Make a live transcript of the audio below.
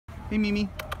Hey, Mimi.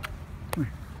 Come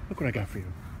here. Look what I got for you.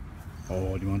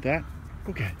 Oh, do you want that?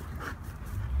 Go get it.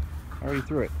 I already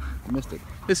threw it. I missed it.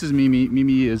 This is Mimi.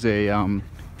 Mimi is a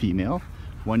female,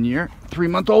 1 year,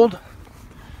 3-month-old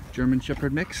German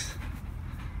Shepherd mix.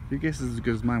 Your guess is as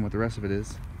good as mine what the rest of it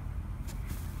is.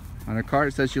 On her card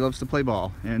it says she loves to play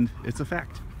ball, and it's a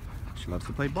fact. She loves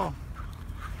to play ball.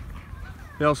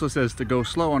 It also says to go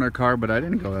slow on her card, but I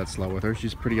didn't go that slow with her.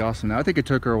 She's pretty awesome now. I think it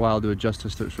took her a while to adjust to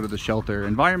sort of the shelter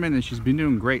environment, and she's been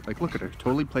doing great. Like, look at her,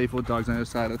 totally playful. Dog's on the other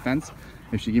side of the fence.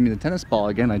 If she gave me the tennis ball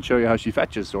again, I'd show you how she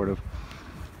fetches, sort of.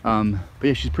 But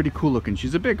yeah, she's pretty cool looking.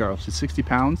 She's a big girl. She's 60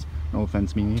 pounds. No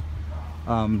offense, Mimi.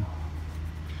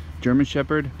 German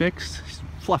Shepherd mixed. She's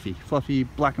fluffy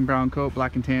black and brown coat,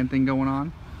 black and tan thing going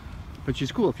on. But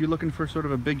she's cool. If you're looking for sort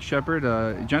of a big shepherd,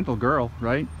 a gentle girl,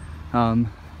 right?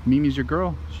 Mimi's your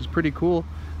girl. She's pretty cool.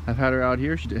 I've had her out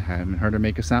here. I haven't heard her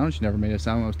make a sound. She never made a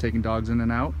sound when I was taking dogs in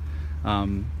and out.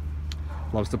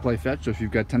 Loves to play fetch, so if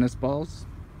you've got tennis balls,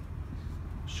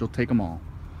 she'll take them all.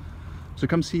 So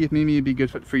come see if Mimi would be a good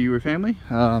fit for you or family.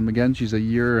 Again, she's a 1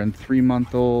 year and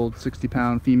 3-month-old,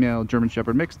 60-pound female German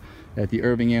Shepherd mix at the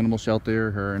Irving Animal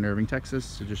Shelter here in Irving, Texas.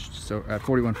 So just at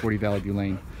 4140 Valley View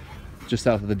Lane, just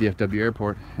south of the DFW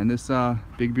airport. And this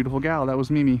big, beautiful gal, that was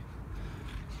Mimi.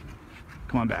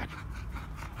 Come on back.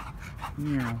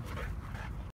 Meow.